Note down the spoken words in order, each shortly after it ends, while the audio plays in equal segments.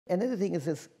Another thing is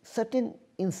this certain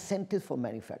incentives for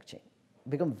manufacturing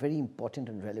become very important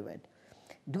and relevant.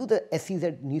 Do the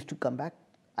SEZ needs to come back?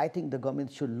 I think the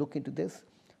government should look into this.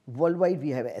 Worldwide, we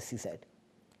have a SEZ.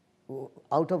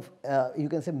 Out of, you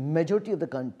can say, majority of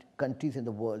the countries in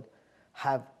the world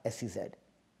have SEZ.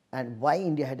 And why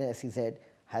India had an SEZ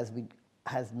has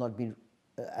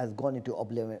gone into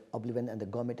oblivion, and the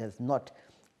government has not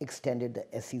extended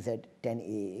the SEZ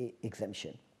 10AA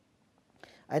exemption.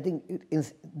 I think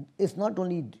it's not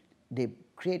only they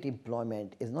create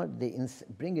employment, it's not they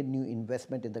bring a new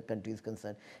investment in the country is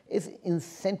concerned, it's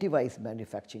incentivize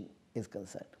manufacturing is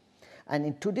concerned. And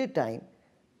in today's time,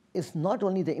 it's not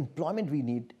only the employment we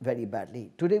need very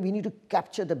badly. Today we need to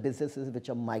capture the businesses which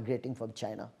are migrating from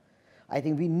China. I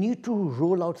think we need to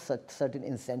roll out such certain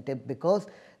incentives, because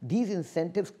these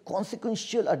incentives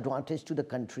consequential advantage to the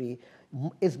country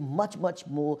is much, much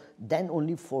more than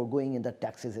only foregoing in the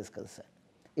taxes is concerned.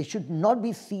 It should not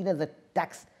be seen as a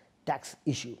tax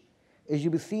issue. It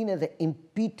should be seen as an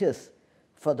impetus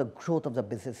for the growth of the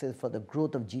businesses, for the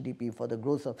growth of GDP, for the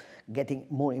growth of getting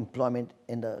more employment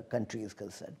in the country is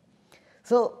concerned.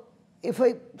 So if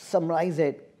I summarize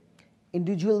it,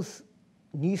 individuals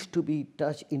needs to be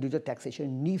touched, individual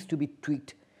taxation needs to be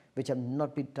tweaked, which have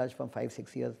not been touched from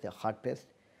 5-6 years, they're hard pressed.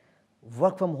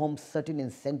 Work from home, certain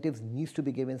incentives needs to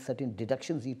be given, certain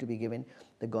deductions need to be given.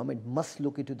 The government must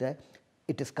look into that.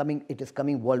 It is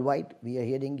coming worldwide. We are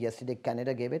hearing yesterday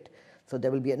Canada gave it. So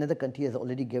there will be another country has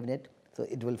already given it. So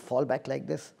it will fall back like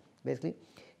this, basically.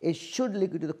 It should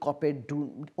look into the corporate,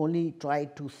 do only try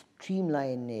to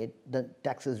streamline it, the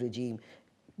taxes regime,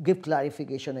 give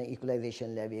clarification on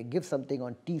equalization levy, give something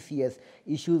on TCS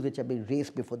issues which have been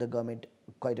raised before the government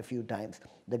quite a few times.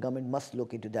 The government must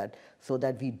look into that so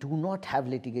that we do not have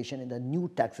litigation in the new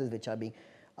taxes which are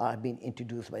being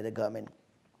introduced by the government.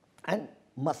 And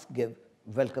must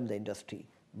welcome the industry.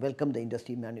 Welcome the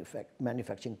industry,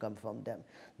 manufacturing come from them.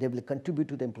 They will contribute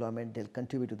to the employment, they'll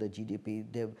contribute to the GDP,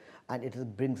 and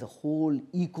it brings a whole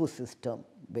ecosystem,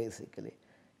 basically,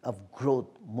 of growth,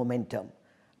 momentum.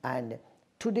 And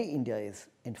today India is,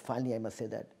 and finally I must say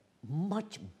that,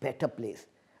 much better place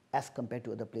as compared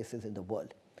to other places in the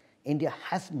world. India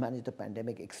has managed the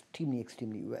pandemic extremely,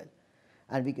 extremely well.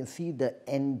 And we can see the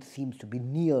end seems to be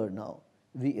near now.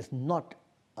 It's not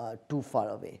too far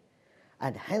away.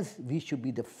 And hence, we should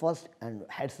be the first and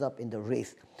heads up in the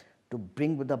race to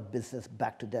bring the business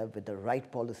back to them with the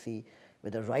right policy,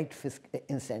 with the right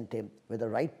incentive, with the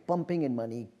right pumping in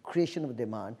money, creation of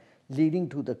demand, leading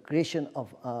to the creation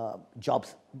of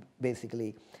jobs,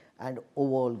 basically, and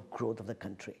overall growth of the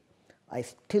country. I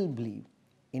still believe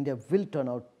India will turn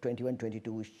out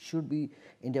 21-22.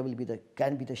 India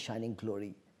can be the shining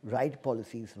glory. Right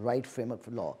policies, right framework for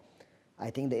law. I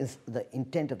think the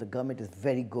intent of the government is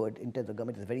very good. Intent of the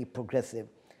government is very progressive,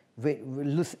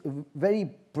 very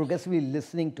progressively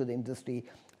listening to the industry,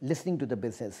 listening to the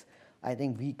business. I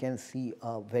think we can see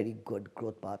a very good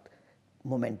growth path,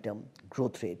 momentum,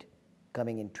 growth rate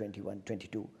coming in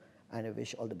 21-22. And I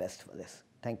wish all the best for this.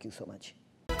 Thank you so much.